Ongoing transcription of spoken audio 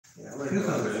I like it's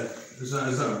not bad. It's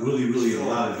not really a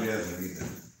lot of jasmine either.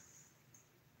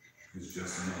 It's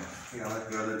just enough. Yeah, I like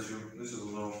the other two. This is a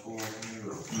little full for me.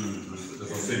 That's what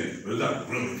I'm saying. But it's not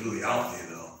really out there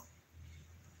though.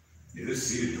 Yeah, this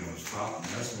cedar joint's popping.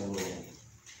 That's a little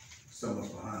someone's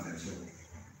behind that too.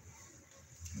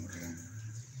 Okay.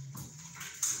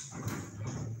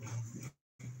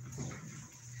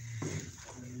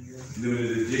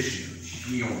 Limited edition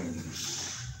Jones.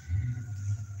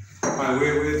 Alright,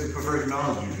 where's the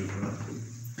Perfumology you just run?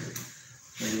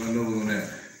 You want to know on that?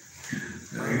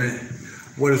 Man,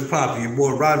 what is popping? Your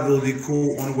boy RaJuR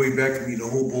cool on the way back to me the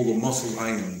whole bowl of muscle. I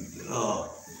am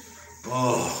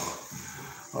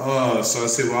so I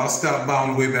said, well, I'll stop by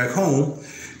on the way back home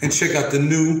and check out the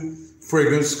new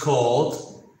fragrance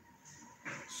called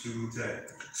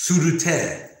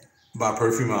Sauxes by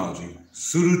Perfumology.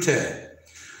 Sauxes.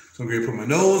 So I'm going to put my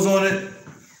nose on it.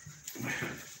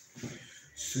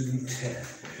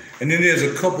 Sauxes. And then there's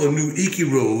a couple of new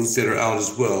Ikiryos that are out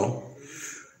as well.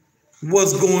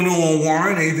 What's going on,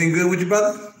 Warren? Anything good with you,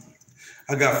 brother?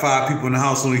 I got 5 people in the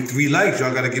house, only 3 likes.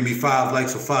 Y'all got to give me 5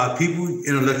 likes for 5 people.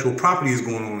 Intellectual property is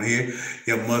going on here.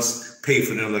 You must pay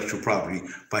for the intellectual property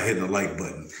by hitting the like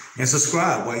button. And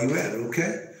subscribe while you at it,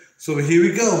 okay? So here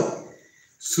we go.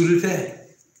 Sauxes.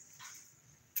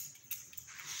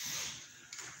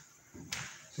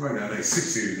 So right now, like 6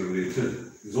 series over there,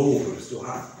 too. It's old, but it's still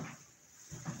hot.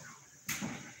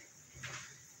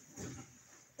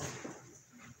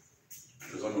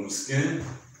 Because I'm on the skin.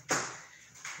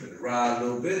 Let it ride a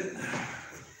little bit.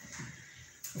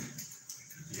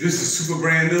 This is super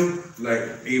brand new. Like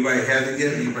anybody has it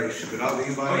yet? Anybody ship it out to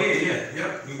anybody? Oh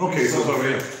yeah. Okay, so it's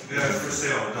already. Yeah, it's for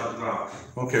sale without the box.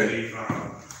 Okay.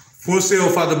 85. For sale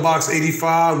without the box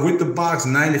 85, with the box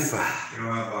 95. You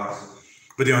don't have boxes.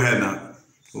 But they don't have none.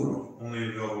 Ooh. Only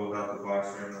available without the box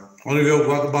right now. Only available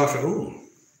without the box. Ooh.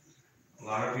 A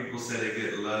lot of people say they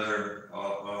get leather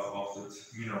off the,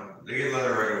 they get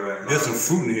leather right away. There's some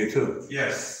fruit in here too.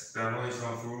 Yes, definitely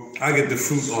some fruit. I get the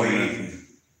fruit automatically.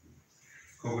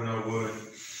 Coconut wood.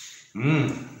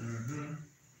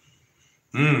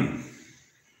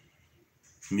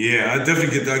 Yeah, I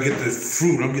definitely get the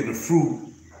fruit. I'm getting the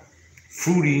fruit.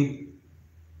 Fruity.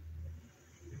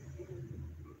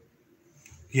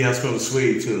 Yeah, I smell the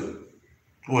suede too.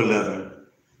 Or leather.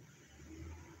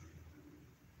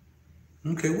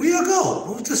 Okay, where y'all go?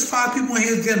 What was just 5 people in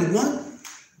here getting one?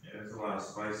 Yeah, there's a lot of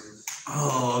spices.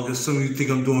 Oh, I guess some of you think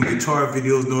I'm doing guitar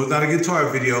videos. No, it's not a guitar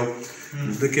video.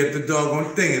 Look at the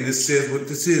doggone thing, and it says what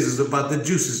this is about the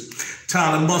juices.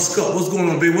 Tyler Muscat. What's going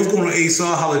on, baby? What's going on, Ace?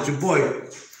 I'll holler at your boy.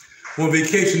 We're on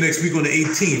vacation next week on the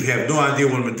 18th. Have no idea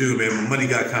what I'm going to do, man. My money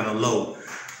got kind of low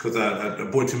because I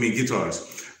bought too many guitars.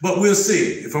 But we'll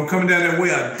see. If I'm coming down that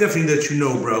way, I'll definitely let you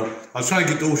know, bro. I was trying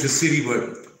to get to Ocean City,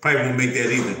 but probably won't make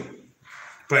that either.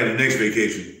 Probably the next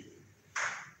vacation.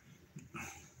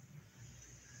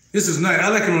 This is nice. I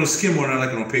like it on the skin more than I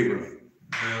like it on paper.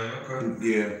 Okay.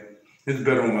 Yeah. It's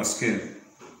better on my skin.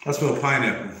 I smell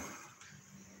pineapple.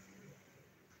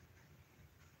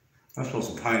 I smell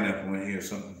some pineapple in here or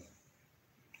something.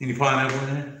 Any pineapple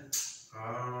in here?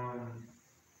 I'm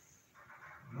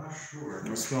not sure.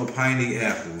 I smell piney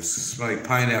apples. It smells like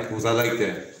pineapples. I like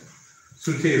that.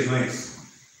 Sauxes is nice.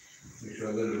 Make sure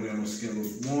I let it away on my skin a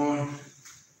little more.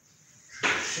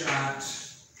 Shot.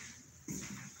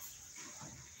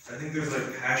 I think there's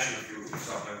like passion fruit or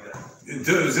something like that. It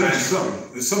does. It's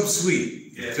something. It's something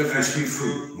sweet. Yeah, definitely sweet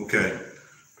fruit. Okay.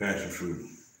 Passion fruit.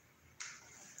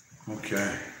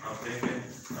 Okay. I'm thinking.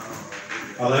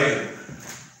 I like it.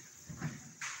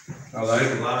 I like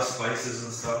it. A lot of spices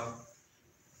and stuff.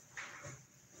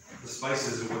 The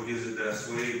spices are what gives it that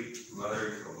sweet,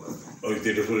 leathery feel. Oh, you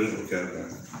think that's what it is? Okay, okay.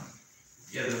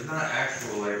 Yeah, there's not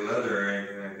actual like leather or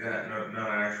anything like that. No, not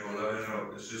actual leather.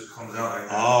 No, it just comes out like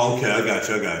that. Oh, okay. I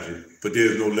got you. But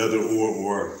there's no leather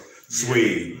or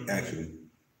suede, actually.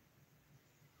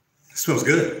 It smells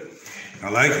good. I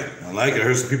like it. I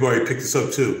heard some people already picked this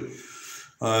up too.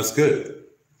 It's good.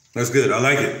 That's good. I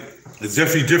like it. It's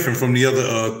definitely different from the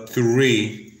other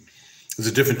 3. It's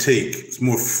a different take. It's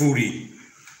more fruity.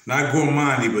 Not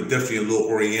gourmandy, but definitely a little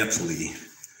orientally,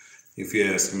 if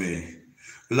you ask me.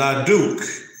 RaJuR,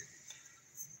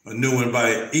 a new one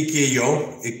by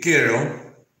Ikiryo.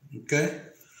 Okay?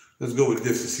 Let's go with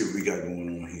this and see what we got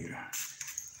going on here.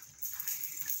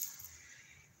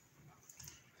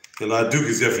 The RaJuR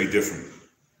is definitely different.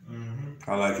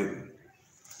 I like it.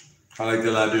 I like the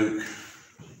RaJuR.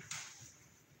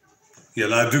 Yeah,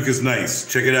 RaJuR is nice.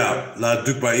 Check it out.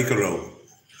 RaJuR by Ikiryo.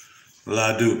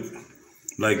 RaJuR.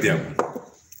 Like that one.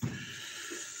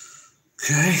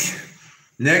 Okay.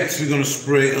 Next, we're gonna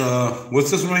spray.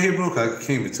 What's this one right here, bro? I can't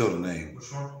even tell the name.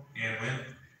 Which one?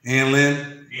 Ann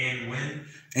Lynn.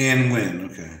 Ann Wynn.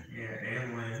 Okay. Yeah,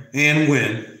 Ann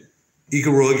Wynn.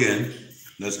 Ikiryo again.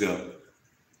 Let's go.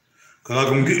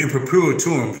 Cause I'm getting prepared to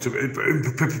him,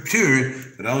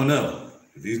 but I don't know.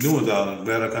 If these new ones out, I'm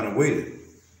glad I kind of waited.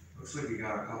 Looks like you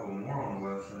got a couple more on the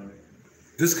website.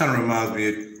 This kind of reminds me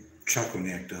of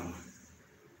chocolate though.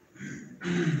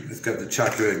 It's got the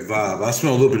chocolate vibe. I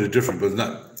smell a little bit of different, but it's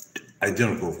not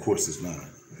identical. Of course, it's not.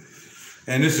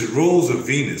 And this is Rose of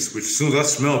Venus, which as soon as I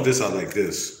smell this, I like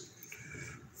this.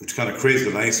 Which kind of crazy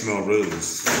because I ain't smelled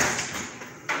rose.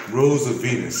 Rose of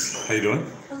Venus. How you doing?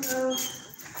 Hello.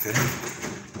 Okay.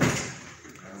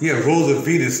 Yeah, Rose of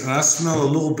Venus, and I smell a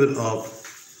little bit of.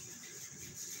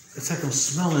 It's like I'm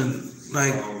smelling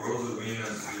like. Rose of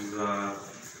Venus is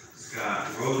it's got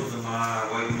rose lemon,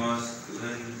 white musk,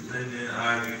 linden,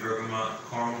 ivy, bergamot,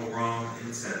 caramel, rum,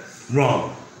 incense.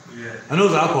 Rum. Yeah. I know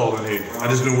there's alcohol in here. I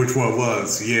just know which one it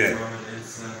was. Yeah. Rum and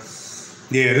incense.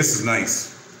 Yeah, this is nice.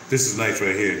 This is nice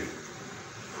right here.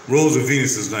 Rose of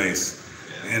Venus is nice.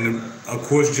 And of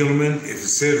course, gentlemen, if it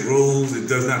says rose, it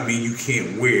does not mean you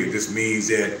can't wear it. This means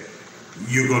that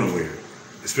you're gonna wear it.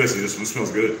 Especially this one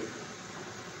smells good.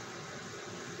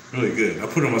 Really good. I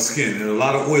put it on my skin, and a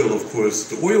lot of oil, of course.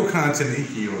 The oil content in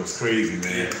Ikiryo is crazy,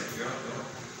 man.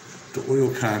 The oil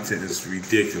content is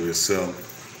ridiculous. So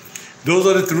those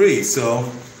are the three. So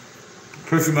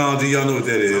Perfumology, y'all know what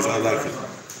that is. I like it.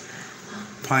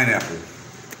 Pineapple.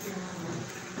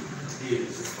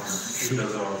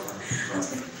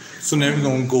 So now we're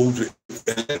gonna go to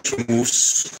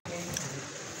Electimuss.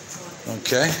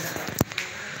 Okay.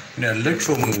 Now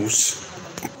Electimuss.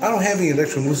 I don't have any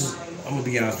Electimuss. I'm gonna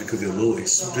be honest because they're a little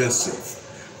expensive.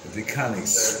 If they're kind of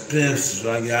expensive,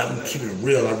 I'm keeping it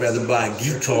real. I'd rather buy a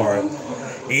guitar.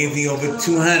 Anything over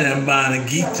 200, I'm buying a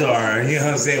guitar. You know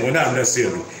what I'm saying? Well, not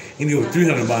necessarily. Anything over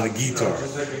 300, I'm buying a guitar.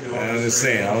 I'm just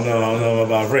saying. I don't know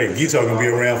about Ray. Guitar gonna be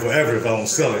around forever if I don't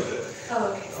sell it.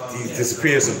 Oh, okay. He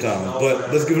disappears sometimes,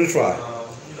 but let's give it a try.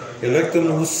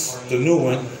 Electimuss, the new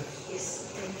one. Yes,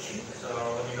 thank you. So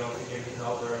let me know if you need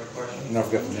help or any questions. I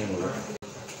forgot the name of it.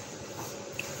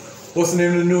 What's the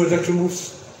name of the new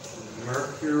Electimuss?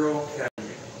 Mercurial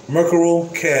Mercurial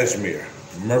Cashmere. Cashmere.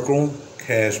 Mercurial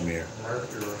Cashmere.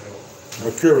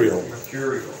 Mercurial.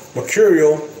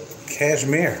 Mercurial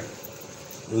Cashmere.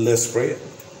 Let's spray it.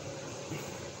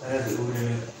 That has oud in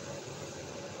it.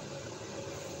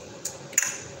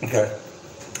 Okay.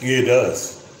 Yeah, it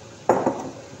does.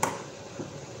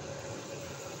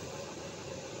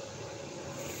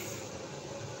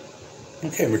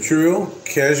 Okay, Mercurial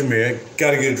Cashmere.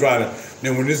 Gotta get it dry now.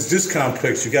 Now, when it's this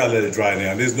complex, you gotta let it dry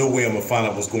down. There's no way I'm gonna find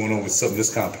out what's going on with something this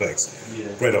complex.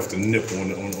 Yeah. Right off the nipple on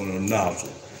the nozzle.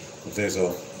 Okay,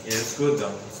 so. Yeah, it's good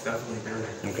though. It's definitely good.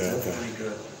 Okay, It's okay. definitely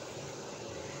good.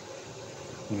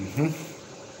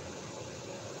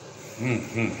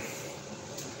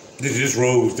 This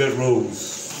rose. That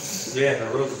rose. Yeah, the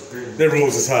rose is great. That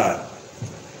rose is hot.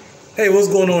 Hey, what's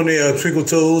going on there, Twinkle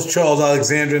Toes? Charles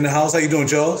Alexander in the house. How you doing,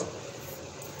 Charles?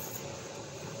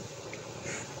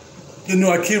 The new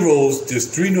Ikiryos, there's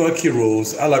 3 new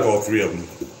Ikiryos. I like all 3 of them.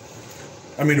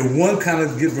 I mean, the one kind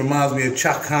of reminds me of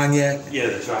choc cognac. Yeah,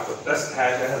 the chocolate. That's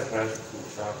passion. That has passion fruit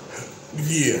chocolate.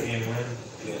 Yeah. And when?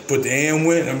 Yeah. But the Ann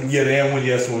Wynn, the Ann Wynn,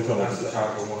 yes, what we're talking That's the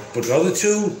about. chocolate one. But the other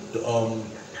 2, the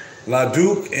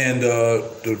RaJuR and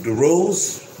the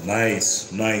Rose,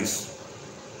 nice.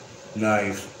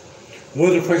 What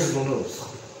are the prices on those?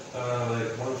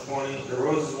 Like 120. The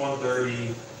rose is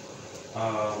 130.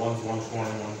 One's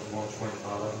 120. One's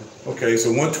 125. Okay, so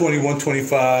 120,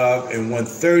 125, and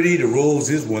 130. The Rose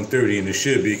is 130, and it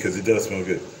should be because it does smell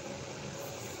good.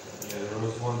 Yeah, the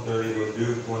rose is 130. The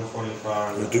Duke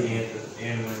 125. The Duke.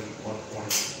 And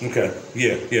 120. Okay,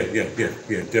 yeah,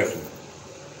 definitely.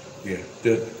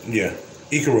 Yeah.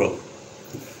 Ikiryo.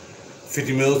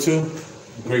 50 mil too?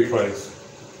 Great price.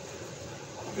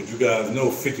 But you guys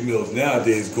know 50 mils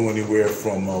nowadays go anywhere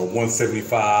from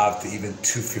 175 to even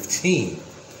 215.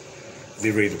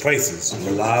 They raise the prices.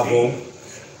 Reliable.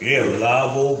 Yeah,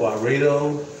 Reliable by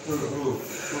Rado. Who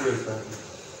is that?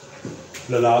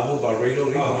 Reliable by Rado,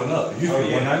 they're going up. It used to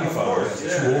be 195,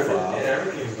 205. Yeah,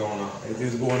 everything's going up.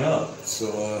 Everything's going up. So,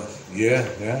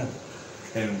 yeah.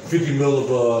 And 50 mil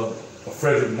of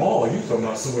Frederick Mall, you talking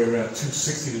about somewhere around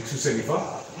 260 to 275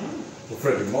 for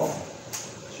Frederick Mall.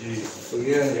 Jeez. So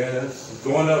yeah, it's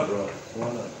going up, bro.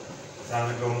 Going up. Time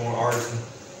to go more artisan.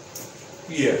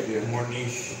 Yeah. More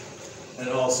niche. And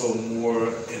also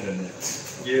more internet.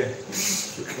 Yeah.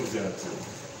 It comes down to it.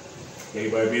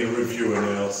 Anybody being a reviewer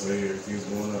now, so everything's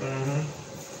going up.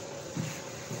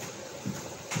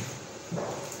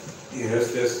 Yeah,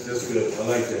 that's good. I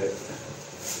like that.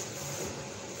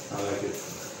 I like it.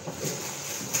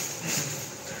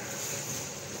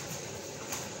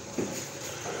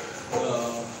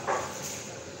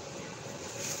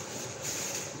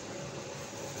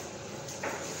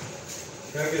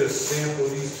 Can I get a sample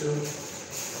of these two?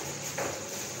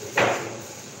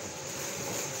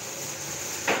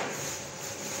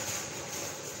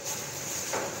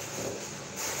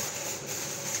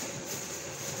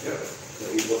 Yep.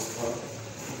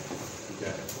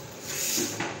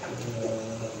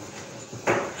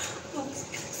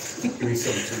 Give me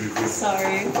something to me.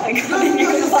 Sorry, I got in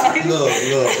your life. Look.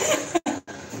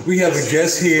 We have a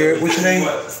guest here. What's your name?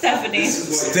 Stephanie.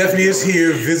 Stephanie is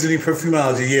here visiting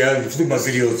Perfumology. Yeah, if you look at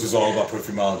my videos, it's all about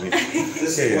Perfumology.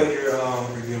 This is what you're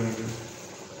reviewing.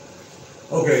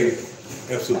 Okay,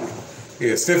 absolutely.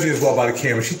 Yeah, Stephanie just walked by the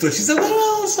camera. She said,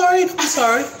 "Oh, sorry, I'm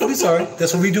sorry. Don't be sorry."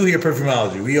 That's what we do here at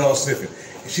Perfumology. We all sniffing.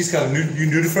 And she's kind of new. You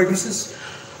new to fragrances?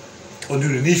 Or new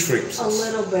to niche fragrances? A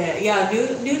little bit, yeah. New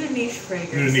to niche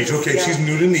fragrances. New to niche. Okay, yeah. she's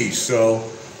new to niche. So,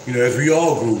 you know, as we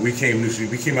all grew, we came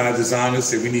out of designers,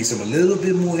 said we need something a little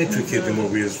bit more intricate than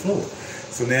what we was before.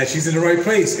 So now she's in the right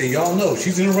place, and y'all know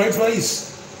she's in the right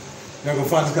place. You're not gonna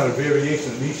find this kind of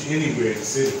variation of niche anywhere in the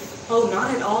city. Oh,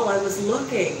 not at all. I was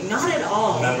looking. Not at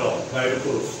all. Not at all. Not even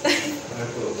close. Not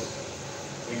close.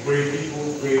 And great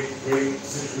people, great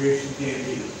situation, can't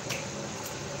beat it.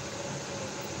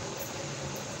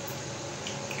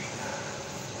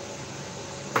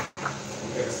 We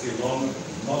gotta stay long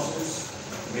muscles,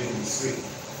 making me sleep.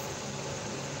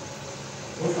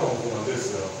 What's wrong on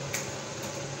this though?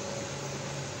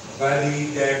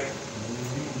 Body that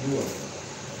you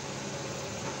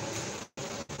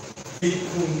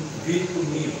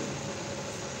Vicunil.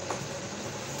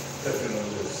 Definitely on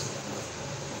this.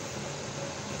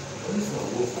 What is my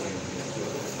wolf name here? It's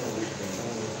no wolf name.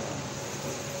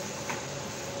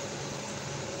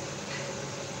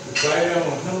 The dry down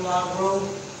on Hemlock Road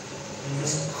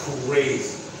is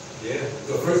crazy. Yeah.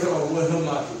 The first time I went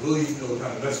Hemlock to really,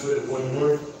 kind of mess with it, wasn't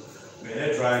work. Man,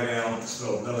 that dry down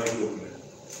smelled nothing like the opening.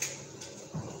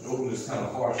 The opening is kind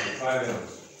of harsh, but dry down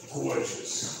is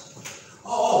gorgeous.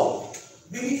 Oh,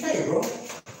 BDK, bro.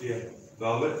 Yeah.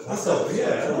 Velvet? I saw it,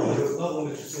 yeah. There's another one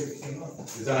that you said came up.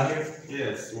 Is that here?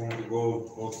 Yes, the one with the gold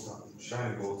top,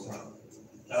 shiny gold top.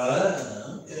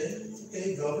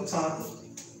 Okay, Velvet Tonka.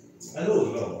 I know it was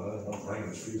another one. I'm brain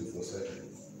was freezing for a second.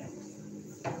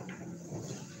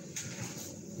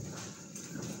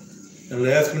 And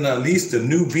last but not least, the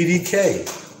new BDK.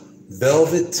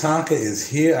 Velvet Tonka is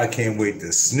here. I can't wait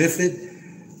to sniff it.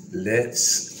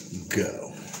 Let's go.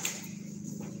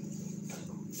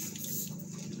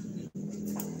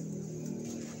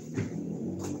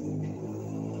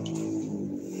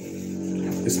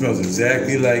 It smells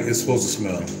exactly like it's supposed to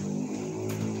smell.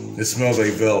 It smells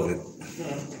like velvet.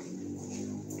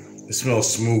 It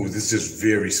smells smooth. It's just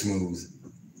very smooth.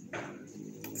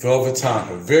 Velvet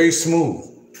Tonka, very smooth.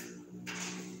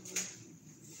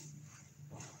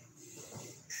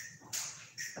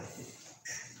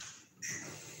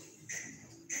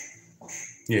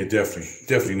 Yeah,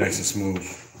 definitely nice and smooth.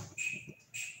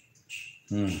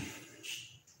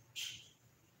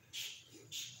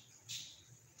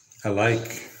 I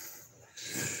like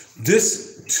this.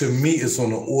 To me, is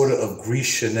on the order of Gris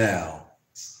Chanel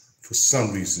for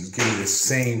some reason. It's giving me the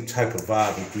same type of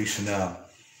vibe of Gris Chanel.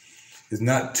 It's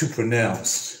not too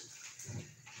pronounced.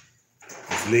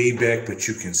 It's laid back, but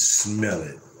you can smell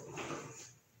it.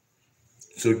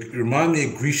 So it reminds me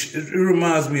of Gris. It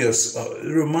reminds me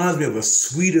of a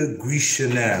sweeter Gris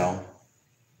Chanel,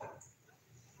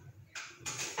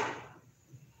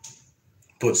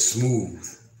 but smooth.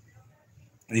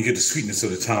 And you get the sweetness of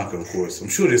the Tonka, of course. I'm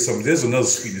sure there's another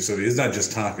sweetness of it. It's not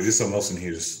just Tonka. There's something else in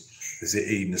here that's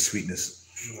aiding the sweetness.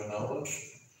 Vanilla?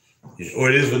 Yeah. Or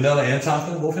it is vanilla and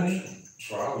Tonka, both in here?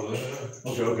 Probably.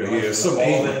 Okay, yeah. Some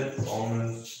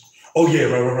almonds. Oh yeah,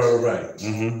 right.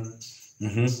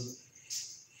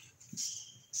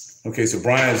 Okay, so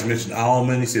Brian has mentioned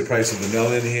almond. He said probably some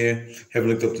vanilla in here. Haven't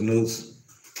looked up the notes.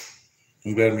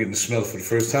 I'm glad I'm getting to smell it for the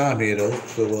first time here, though.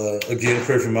 So, again,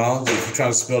 Perfumology. If you're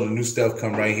trying to smell the new stuff,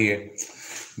 come right here.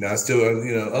 Now, still,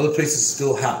 other places are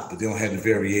still hot, but they don't have the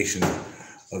variation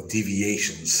of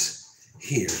deviations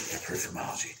here at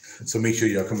Perfumology. So make sure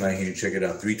y'all come right here and check it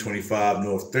out. 325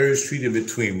 North 3rd Street in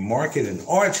between Market and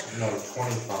Arch. No,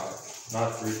 25,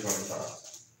 not 325.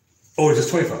 Oh, just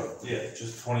 25? Yeah,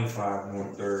 just 25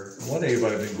 North 3rd. Why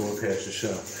everybody been going past the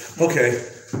show? Okay,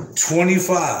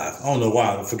 25. I don't know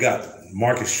why, I forgot.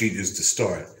 Market Street is the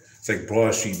start. It's like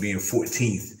Broad Street being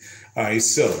 14th. All right,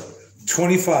 so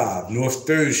 25 North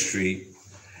 3rd Street.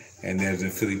 And there's in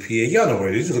Philly, PA. Y'all know where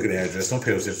it is. Just look at the address. Don't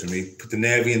pay attention to me. Put the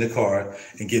Navy in the car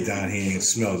and get down here and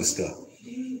smell the stuff.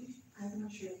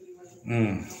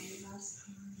 I'm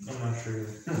not sure.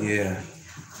 Yeah.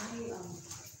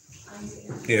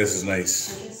 Yeah, this is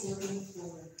nice.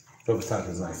 Purple top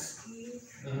is nice.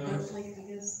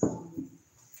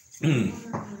 And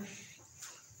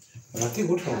I think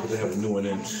which one would they have a new one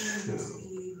in?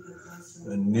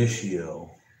 Initio.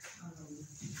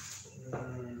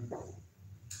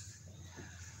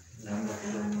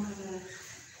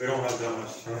 We don't have that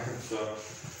much time, so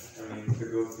I mean to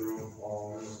go through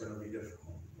all of them is gonna be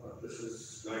difficult. But this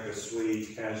is like a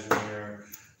sweet cashmere,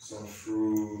 some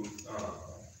fruit,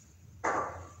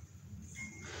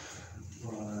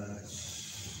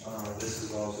 this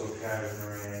is also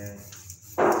cashmere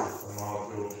from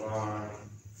Molecule Farm.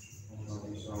 I don't know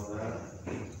if you saw that.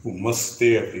 Ooh, musk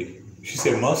therapy. She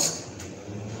said musk?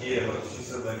 Yeah, but she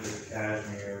said like the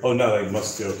cashmere. Oh, not like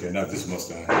musk therapy. Okay, not this musk.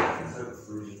 Instead of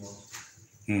fruity one.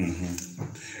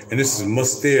 And this is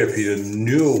musk therapy, the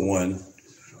newer one.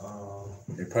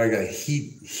 They probably got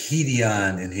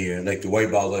Hedion in here, like the white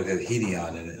bottle that got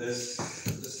Hedion in it. This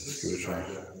is like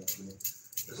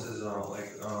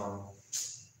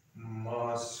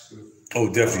musk. Oh,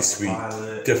 definitely sweet.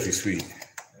 Violet, Definitely sweet.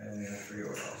 and I forget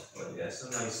what else, but yeah, it's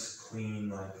a nice, clean,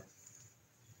 like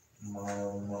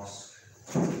mild musk.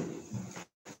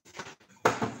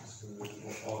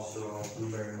 Also,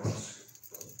 blueberry musk.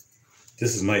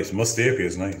 This is nice. Musk therapy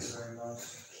is nice. Very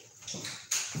musk.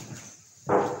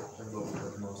 They're both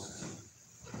good musks.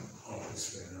 Oh,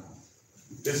 this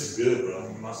is good,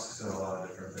 bro. Musks and a lot of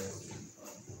different things.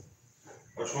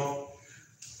 Which one?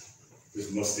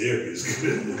 This musk therapy is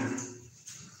good.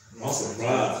 I'm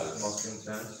surprised. Musk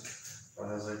intense. One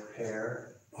has like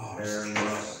pear, Oh, pear and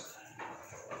musk.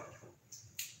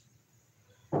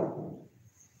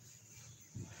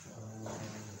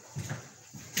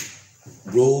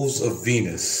 Rose of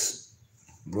Venus.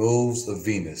 Rose of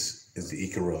Venus is the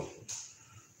Ikiryo.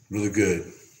 Really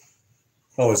good.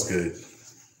 Oh, it's good.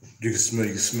 You can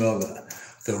smell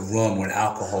the rum with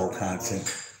alcohol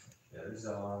content. Yeah, these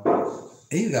are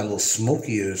And you got a little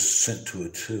smokier scent to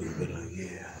it too, but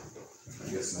yeah.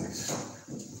 That's nice.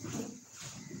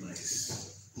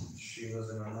 Nice. She was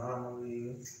an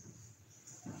anomaly.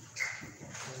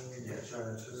 Yeah,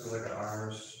 trying to just like an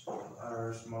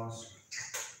Irish musk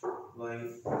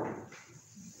light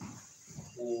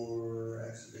or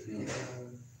accident.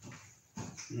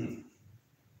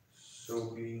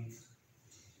 Soapy.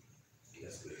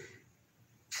 That's good.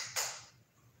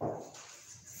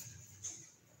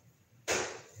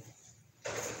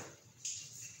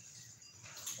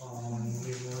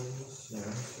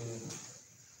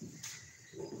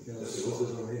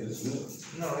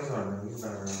 No, he's not around. He's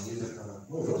not around. He's a kind of.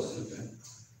 Oh, This is the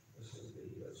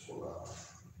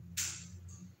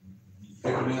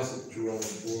Anything else that you rolled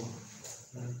before?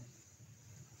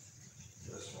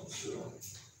 this one too.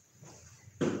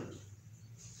 I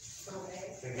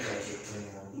think that's a clean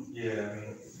one. Yeah, I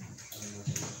mean,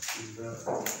 use that.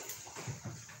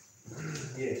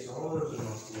 Yeah, so all those are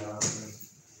mostly out.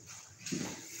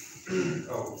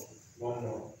 Oh, one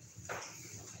more.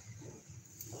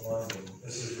 London.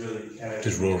 This is really cashmere.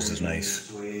 This rose is nice.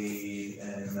 Suede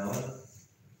and melon.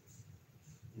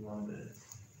 London.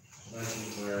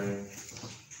 Nice and wearing.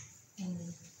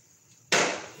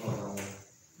 Oh,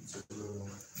 it's a good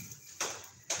one.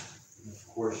 And of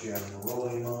course, you have the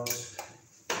rolling musk.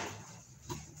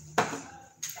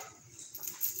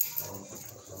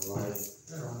 Light,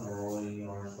 rolling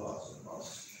orange blossom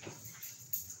musk.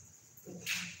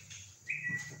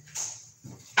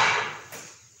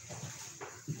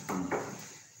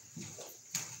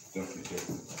 Definitely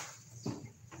different.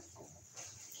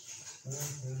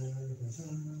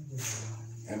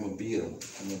 Amabile.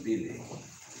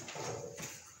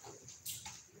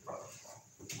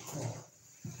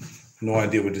 No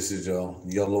idea what this is, y'all.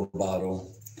 Yellow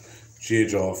bottle.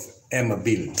 Jidge off.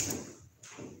 Amabile.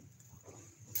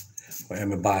 Or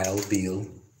Amabile.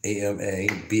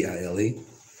 Amabile.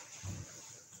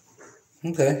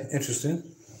 Okay, interesting.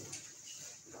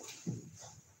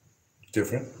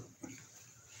 Different.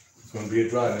 It's gonna be a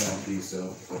dry down piece, though.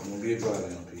 It's gonna be a dry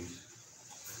down piece.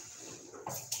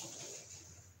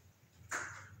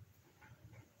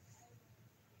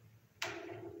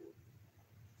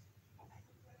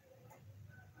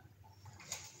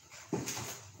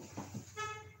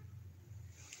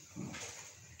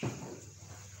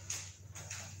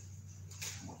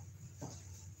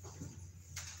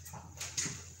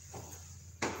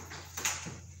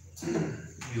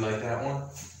 You like that one?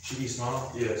 Cheeky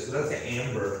small? Yeah, so that's an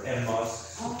amber and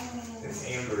musk. Oh. It's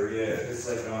amber, yeah. It's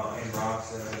like in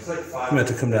rocks and it's like 5. I'm gonna have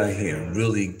to come down here and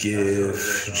really give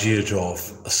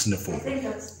RaJuR a sniffle. I think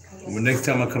that's. The next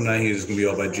time I come down here, it's gonna be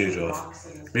all about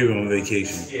RaJuR. Maybe on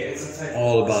vacation. Yeah, it's a type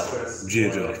All about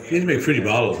RaJuR. These make pretty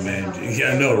bottles, man.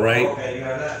 Yeah, I know, right? Okay, you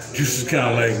have that? Juice is kind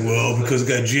of like, well, because it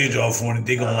got RaJuR on it,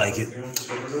 they gonna like it.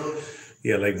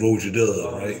 Yeah, like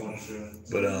RaJuR, right?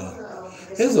 But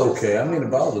it's okay. I mean, the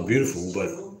bottles are beautiful, but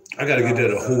I gotta get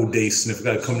that a whole day sniff. I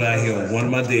gotta come down here on one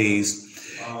of my days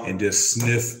and just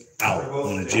sniff out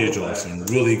on the RaJuR and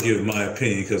really give my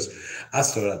opinion, because I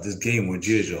started out this game with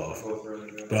RaJuR.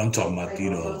 But I'm talking about, you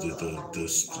know, the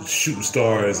shooting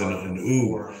stars and the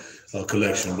Ooh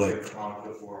collection, but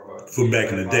from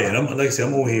back in the day. And I'm like I said,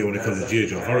 I'm old here when it comes to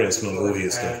RaJuR. I already smell the old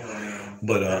head stuff.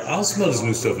 But I'll smell this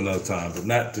new stuff another time, but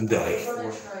not today.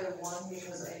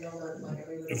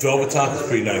 Velvet Talk is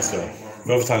pretty nice, though.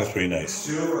 Velvet Talk is pretty nice.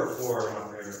 2 or 4 are my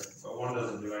favorite, but 1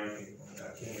 doesn't do anything. I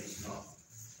can't even smell.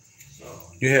 So.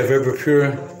 You have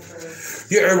RaJuR.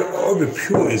 Yeah,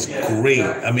 RaJuR is great.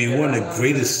 I mean, one of the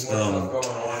greatest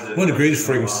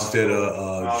fragrances that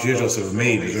RaJuR ever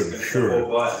made is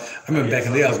RaJuR. I remember back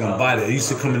in the day I was gonna buy that. It used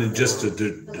to come in just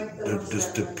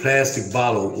the plastic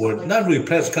bottle, or not really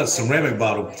plastic, kind of ceramic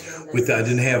bottle. With I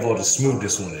didn't have all the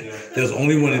smoothness on it. There was the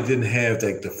only one that didn't have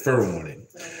like the fur on it.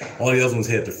 All the other ones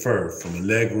had the fur, from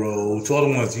Allegro to all the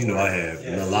ones, you know, I have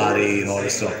Melody and all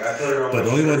this stuff. But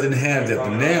the only one that didn't have that.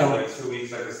 But now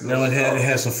it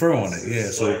has some fur on it.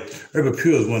 Yeah, so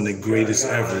RaJuR is one of the greatest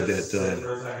ever that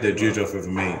RaJuR ever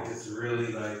made. It's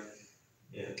really like,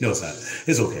 no, it's not.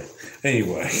 It's okay.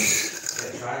 Anyway. Yeah,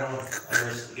 try it on.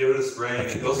 Give it a spray.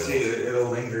 You'll see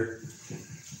it'll linger.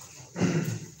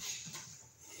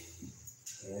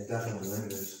 Yeah, it definitely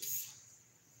lingers.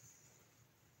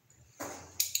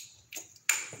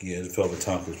 Yeah, the Velvet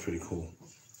Tonka is pretty cool.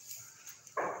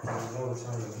 I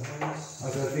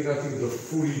think the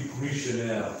Fruity Gris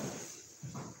Chanel.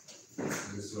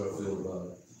 This is what I feel about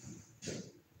it.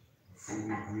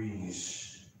 Fruity Gris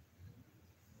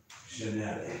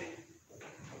Chanel.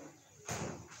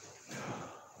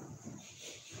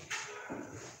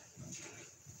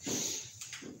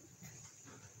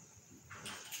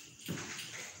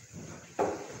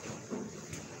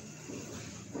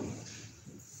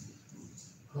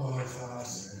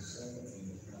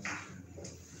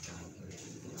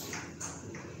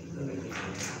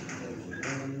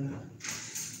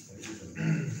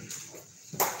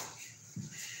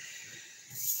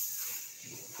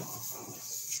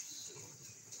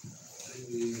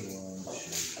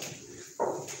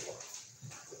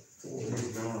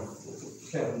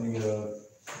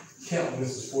 Counting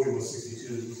this is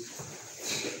 4162.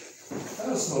 I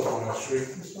don't smoke on my street.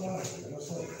 It's fine.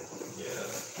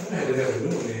 I had to have a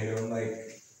new one in. I'm like,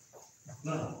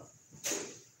 no.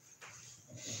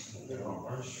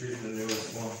 Orange Street, the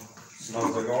newest one.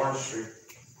 Smells like Orange Street.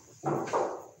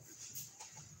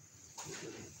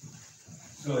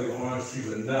 Smells like Orange Street,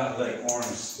 but not like Orange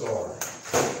Star. No,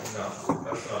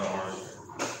 that's not Orange Street.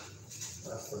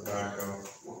 That's tobacco.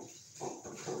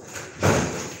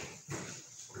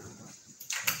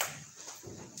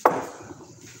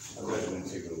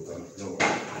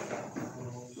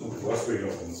 What's pretty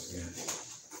open the skin?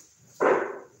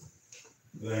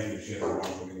 I ain't get a chance to mark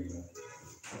them anymore.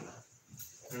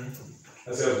 I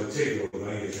said I was gonna take it, but I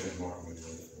ain't get a chance to mark them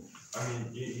anymore. I mean,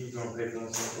 you gonna pay for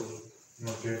those samples? You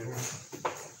want to pay for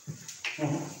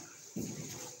them?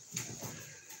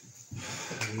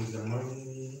 I need the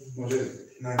money. What is it?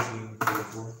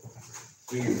 1934.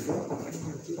 Do you get four?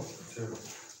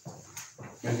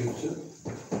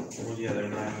 19%? Well, yeah, they're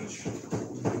 9 each.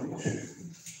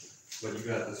 But you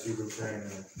got the super train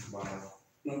and bottle.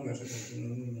 No, no. Get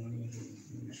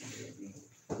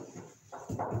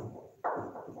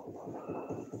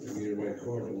the right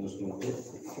card, it was gonna work.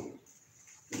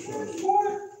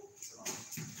 What?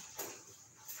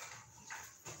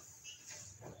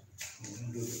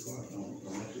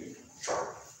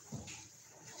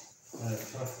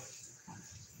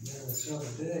 Yeah, it's the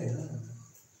other day, huh?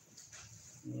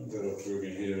 I got a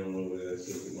friggin' head on over there,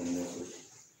 so get my muscles.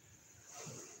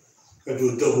 Gotta do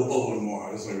a double bubble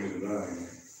tomorrow, that's the reason I ain't.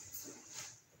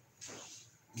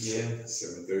 Yeah.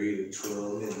 7:30 to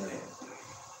 12 midnight.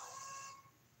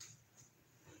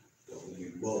 Double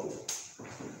bubble.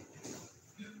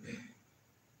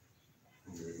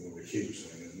 I'm gonna go on vacation, so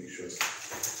I gotta make sure I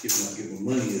get my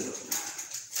money up.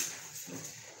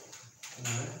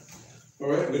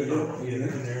 Alright, good to go. Yeah, in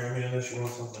there, I mean, unless you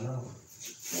want something else.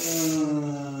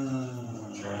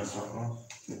 Try something else.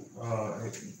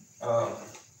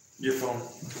 Your phone.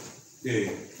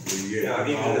 Yeah. Yeah, I'll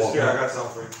give you this. Here, I got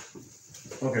something for you.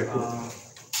 Okay, cool.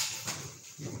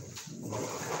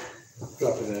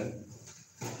 Drop it in.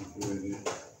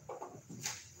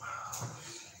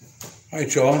 All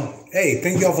right, y'all. Hey,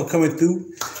 thank y'all for coming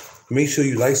through. Make sure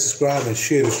you like, subscribe, and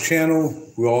share this channel.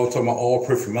 We're all talking about all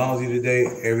Perfumology today.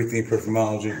 Everything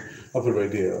Perfumology. I'll put it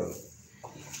right there. I'll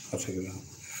check it out.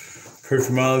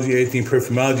 Perfumology, everything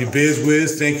Perfumology.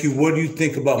 BizWiz, thank you. What do you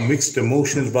think about Mixed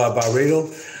Emotions by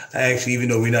RaJuR? I actually, even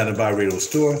though we're not in a RaJuR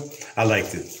store, I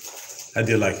liked it. I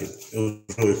did like it. It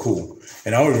was really cool.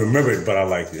 And I don't even remember it, but I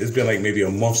liked it. It's been like maybe a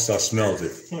month since I smelled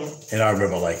it. And I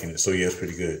remember liking it. So yeah, it's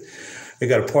pretty good. They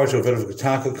got a partial Velvet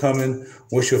coming.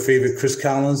 What's your favorite Chris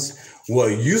Collins? Well,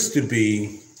 it used to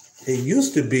be, I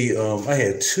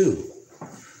had two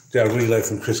that I really liked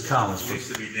from Chris Collins. It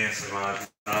used to be Dancing Live.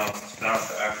 Now it's the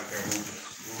African movement.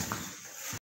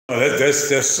 Oh, that's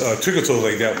Trickle Toes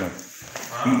like that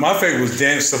one. My favorite was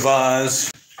Dance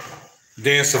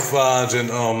Savage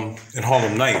and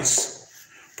Harlem Nights.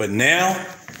 But now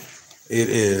it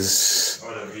is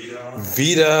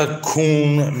Vida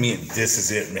Kun. This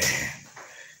is it, man.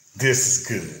 This is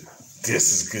good.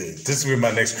 This is good. This will be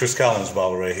my next Chris Collins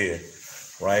bottle right here.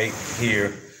 Right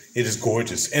here. It is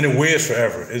gorgeous. And it wears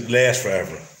forever. It lasts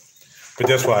forever. But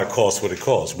that's why it costs what it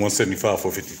costs. $175,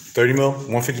 $450. 30 mil?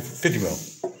 150, 50 mil.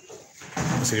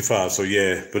 175. So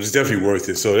yeah, but it's definitely worth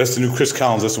it. So that's the new Chris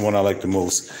Collins. That's the one I like the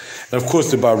most. And of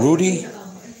course the Baruti.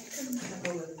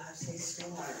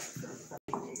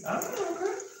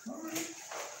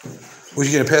 What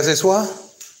you getting, Passe Soir?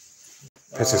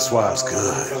 Passe Soir is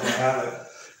good.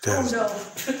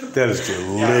 That is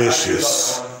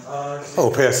delicious.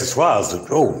 Oh, Passe Soir is,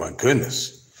 oh my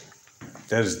goodness.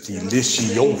 That is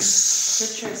delicious.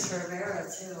 Citrus Rivera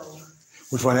too.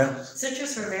 Which one now?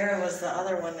 Citrus Rivera was the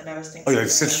other one that I was thinking. Oh, you like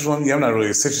the citrus one? Yeah, I'm not really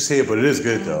a citrus head, but it is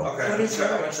good though. Okay, What is I'm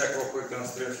yours? gonna check real quick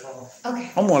downstairs.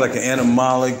 Okay. I'm more like an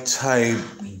animalic type,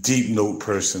 deep note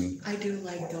person. I do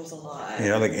like those a lot.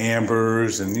 Yeah, I like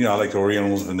ambers and I like the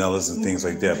orientals, vanillas, and things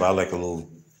like that. But I like a little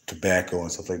tobacco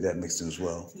and stuff like that mixed in as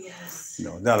well. Yes.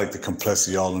 Not like the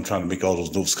complexity, all them trying to make all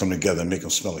those notes come together and make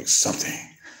them smell like something.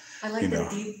 I like the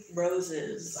deep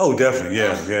roses. Oh, definitely,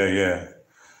 yeah.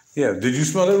 Yeah, did you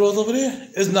smell that rose over there?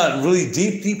 It's not really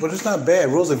deep, but it's not bad.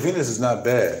 Rose of Venus is not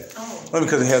bad. Oh. Only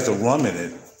because it has the rum in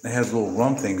it. It has a little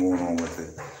rum thing going on with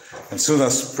it. And as soon as I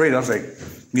sprayed it, I was like,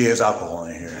 yeah, there's alcohol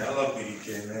in here. Yeah, I love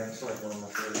BDK, man. It's like one of my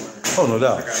favorite. Oh, no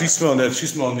doubt. She smelled that. She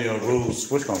smelled the rose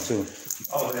switchcone too.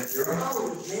 Oh, that's your one?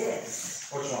 Oh, this.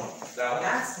 Which one? That one?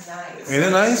 That's nice. Ain't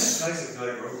it nice? It's nice to feel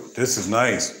like rose. This is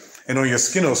nice. And on your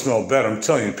skin, it'll smell better. I'm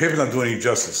telling you, paper's not doing you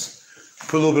justice.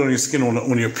 Put a little bit on your skin,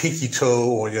 on your pinky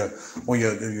toe, or your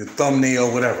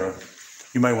thumbnail, whatever.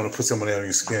 You might want to put some of that on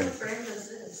your skin. What brand is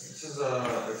this? This is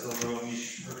it's a little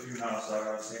niche perfume house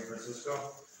out of San Francisco.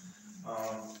 I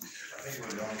think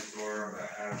we're the only store that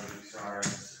has it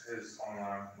besides his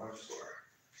online web store.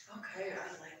 Okay, I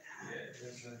like that. Yeah, this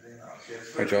is the thing house. Yeah,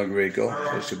 All right, y'all, ready to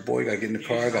go? It's your boy. Got to get in the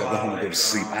car. Got to go home and go to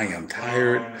sleep. I am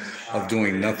tired of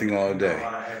doing nothing all day.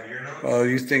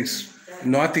 You think?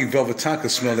 No, I think Velvet Tonka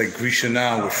smells like Gris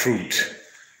Chanel with fruit.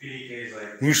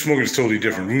 Rouge Smoke is totally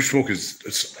different. Rouge Smoke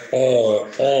it's all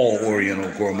Oriental,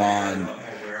 Gourmand,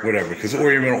 whatever. Because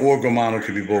Oriental or Gourmand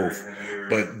could be both.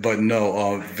 But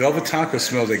no, Velvet Tonka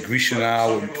smells like Gris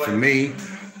Chanel for me,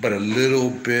 but a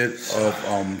little bit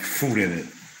of fruit in it.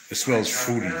 It smells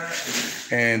fruity.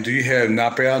 And do you have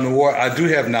Napa Noir? I do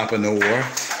have Napa Noir.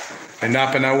 And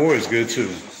Napa Noir is good too.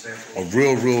 A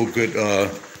real good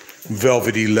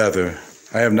velvety leather.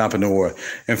 I have Napa Noir.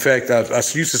 In fact, I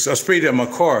sprayed it in my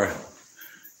car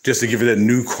just to give it that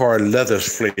new car leather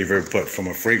flavor, but from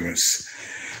a fragrance.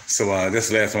 So that's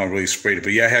the last time I really sprayed it.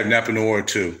 But yeah, I have Napa Noir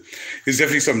too. It's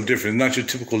definitely something different. Not your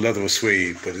typical leather or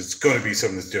suede, but it's going to be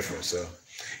something that's different. So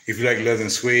if you like leather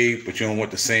and suede, but you don't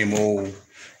want the same old,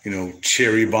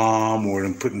 cherry bomb or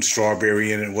them putting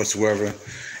strawberry in it whatsoever,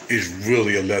 it's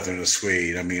really a leather and a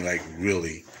suede. I mean, like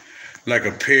really. Like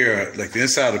a pair, like the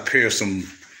inside of a pair of some,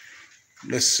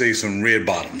 let's say some red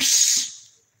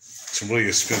bottoms. Some really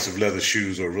expensive leather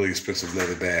shoes or a really expensive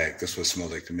leather bag. That's what it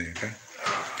smells like to me, okay?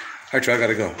 All right, y'all, I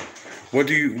gotta go.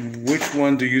 Which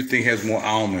one do you think has more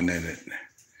almond in it?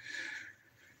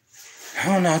 I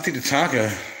don't know, I think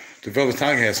the Velvet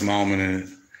Tonka has some almond in it.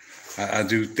 I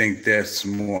do think that's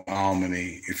more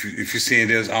almondy. If you're seeing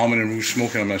there's almond and Rouge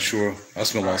Smoking, I'm not sure. I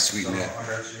smell a lot of sweet in that.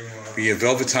 But yeah,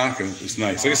 Velvet Tonka is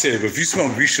nice. Like I said, but if you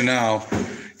smell Gris Chanel,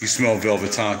 you smell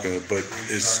Velvet Tonka. But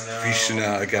it's Gris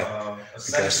Chanel. It got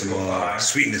some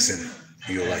sweetness in it.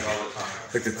 You'll like it.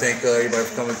 I'd like to thank everybody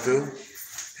for coming through.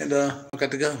 And I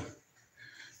got to go.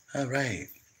 All right.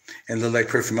 And look like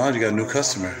Perfumology got a new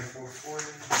customer.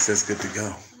 Says good to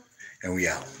go. And we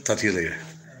out. Talk to you later.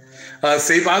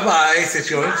 Say bye-bye, since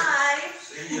you're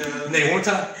Bye. Name one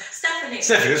time. Stephanie.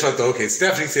 Stephanie, that's what I thought. Okay,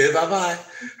 Stephanie said bye-bye.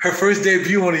 Her first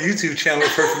debut on a YouTube channel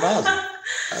with Perfumology.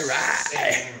 All right.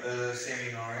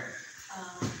 Same art.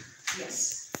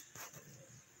 Yes.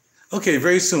 Okay,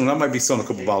 very soon. I might be selling a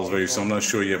couple bottles very soon. I'm not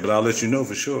sure yet, but I'll let you know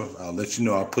for sure. I'll let you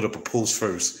know. I'll put up a post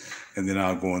first, and then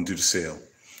I'll go and do the sale. All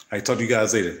right, talk to you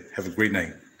guys later. Have a great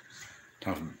night.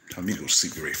 Time for me to go to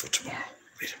sleep. Get ready for tomorrow.